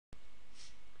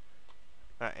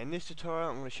Right, in this tutorial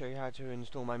I'm going to show you how to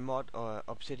install my mod or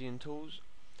Obsidian tools.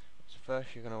 So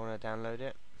first you're going to want to download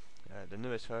it, the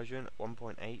newest version,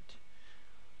 1.8.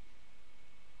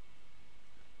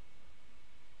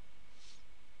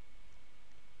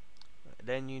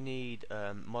 Then you need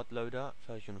modloader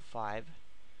version 5.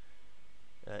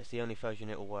 It's the only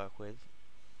version it will work with.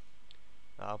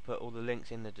 I'll put all the links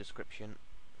in the description.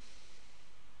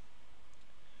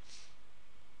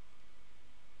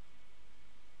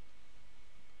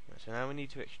 So now we need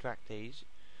to extract these.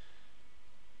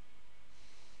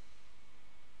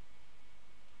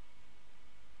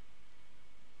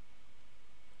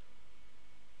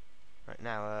 Right,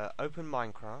 now open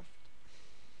Minecraft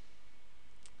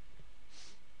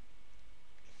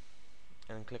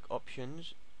and click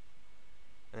options,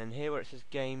 and then here where it says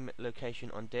game location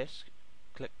on disk,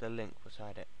 click the link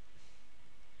beside it.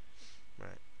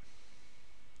 Right.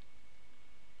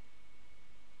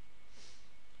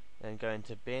 Then go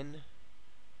into bin,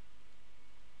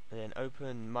 and then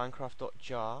open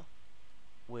minecraft.jar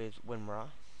with WinRAR,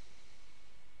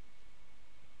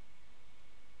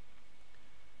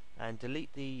 and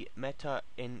delete the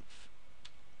meta-inf.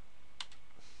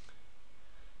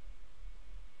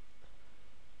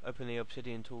 Open the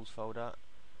Obsidian tools folder,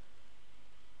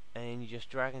 and you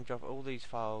just drag and drop all these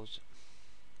files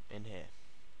in here.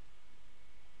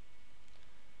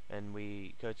 And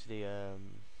we go to the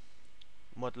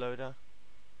mod loader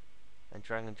and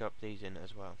drag and drop these in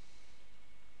as well.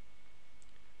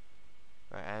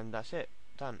 Right, and that's it,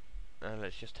 done. Now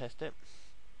let's just test it.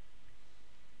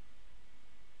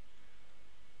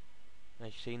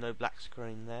 As you see, no black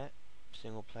screen there,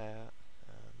 single player.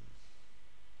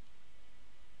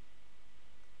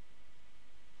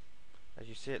 As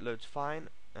you see, it loads fine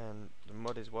and the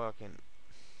mod is working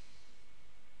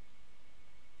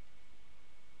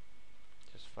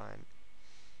just fine.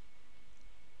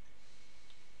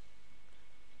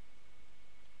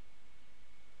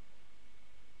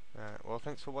 Well,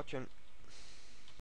 thanks for watching.